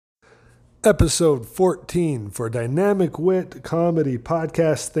Episode 14 for Dynamic Wit Comedy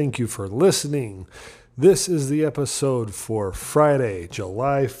Podcast. Thank you for listening. This is the episode for Friday,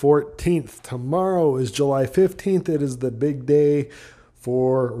 July 14th. Tomorrow is July 15th. It is the big day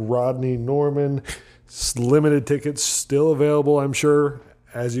for Rodney Norman. Limited tickets still available, I'm sure.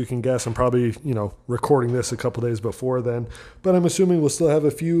 As you can guess, I'm probably, recording this a couple days before then. But I'm assuming we'll still have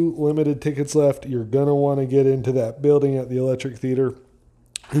a few limited tickets left. You're going to want to get into that building at the Electric Theater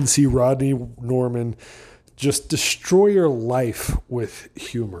and see Rodney Norman just destroy your life with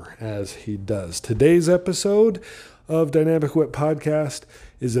humor as he does. Today's episode of Dynamic Wit Podcast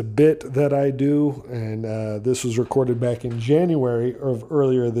is a bit that I do, and this was recorded back in January of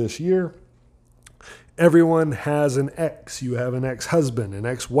earlier this year. Everyone has an ex. You have an ex-husband, an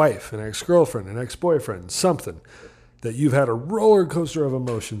ex-wife, an ex-girlfriend, an ex-boyfriend, something that you've had a roller coaster of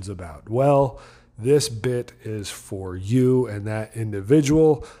emotions about. Well, this bit is for you and that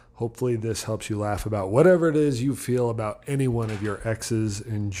individual. Hopefully this helps you laugh about whatever it is you feel about any one of your exes.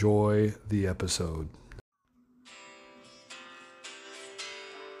 Enjoy the episode.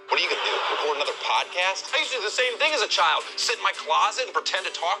 What are you going to do? Record another podcast? I used to do the same thing as a child. Sit in my closet and pretend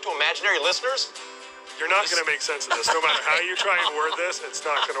to talk to imaginary listeners. You're not going to make sense of this. No matter how you try and word this, it's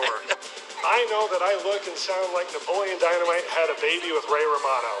not going to work. I know that I look and sound like Napoleon Dynamite had a baby with Ray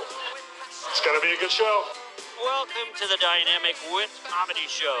Romano. It's going to be a good show. Welcome to the Dynamic Wit Comedy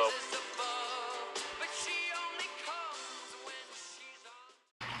Show.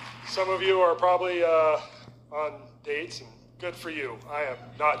 Some of you are probably on dates, and good for you. I am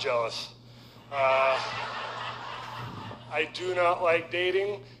not jealous. I do not like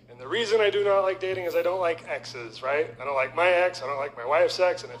dating, and the reason I do not like dating is I don't like exes, right? I don't like my ex, I don't like my wife's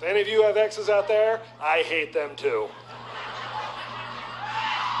ex, and if any of you have exes out there, I hate them too.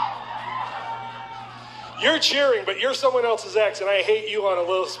 You're cheering, but you're someone else's ex, and I hate you on a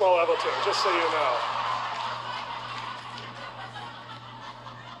little small level too, just so you know.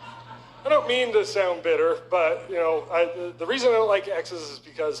 I don't mean to sound bitter, but, the reason I don't like exes is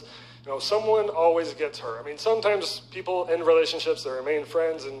because, someone always gets hurt. I mean, sometimes people in relationships, they remain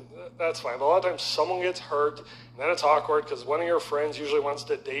friends, and that's fine. But a lot of times someone gets hurt, and then it's awkward because one of your friends usually wants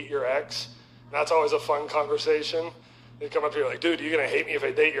to date your ex, and that's always a fun conversation. They come up here like, dude, are you going to hate me if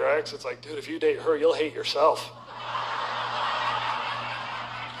I date your ex? It's like, dude, if you date her, you'll hate yourself.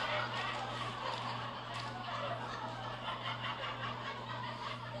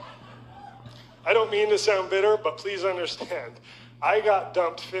 I don't mean to sound bitter, but please understand. I got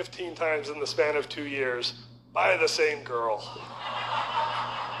dumped 15 times in the span of 2 years by the same girl.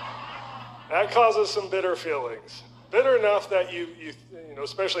 That causes some bitter feelings. Bitter enough that you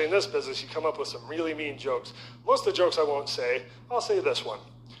especially in this business, you come up with some really mean jokes. Most of the jokes I won't say. I'll say this one.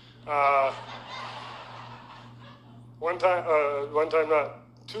 One time not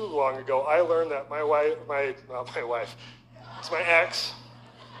too long ago, I learned that it's my ex.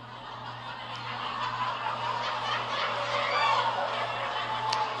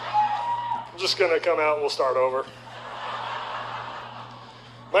 I'm just gonna come out and we'll start over.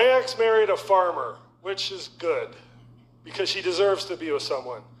 My ex married a farmer, which is good, because she deserves to be with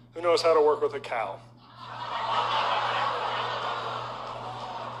someone who knows how to work with a cow.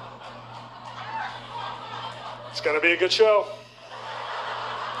 It's going to be a good show.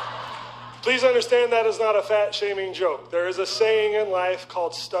 Please understand that is not a fat-shaming joke. There is a saying in life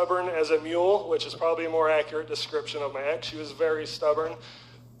called stubborn as a mule, which is probably a more accurate description of my ex. She was very stubborn,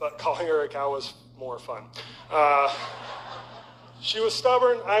 but calling her a cow was more fun. She was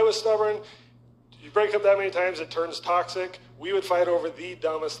stubborn, I was stubborn. You break up that many times, it turns toxic. We would fight over the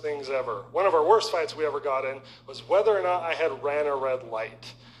dumbest things ever. One of our worst fights we ever got in was whether or not I had ran a red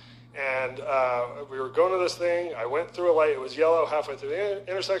light. And we were going to this thing. I went through a light. It was yellow. Halfway through the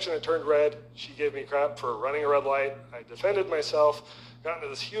intersection, it turned red. She gave me crap for running a red light. I defended myself, got into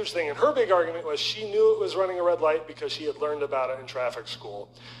this huge thing. And her big argument was she knew it was running a red light because she had learned about it in traffic school.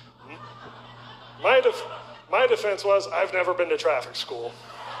 My defense was, I've never been to traffic school.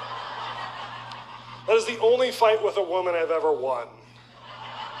 That is the only fight with a woman I've ever won.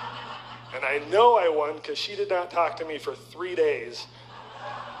 And I know I won because she did not talk to me for 3 days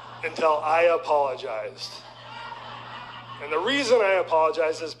until I apologized. And the reason I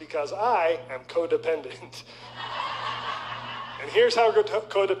apologized is because I am codependent. And here's how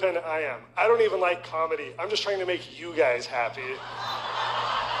codependent I am. I don't even like comedy. I'm just trying to make you guys happy.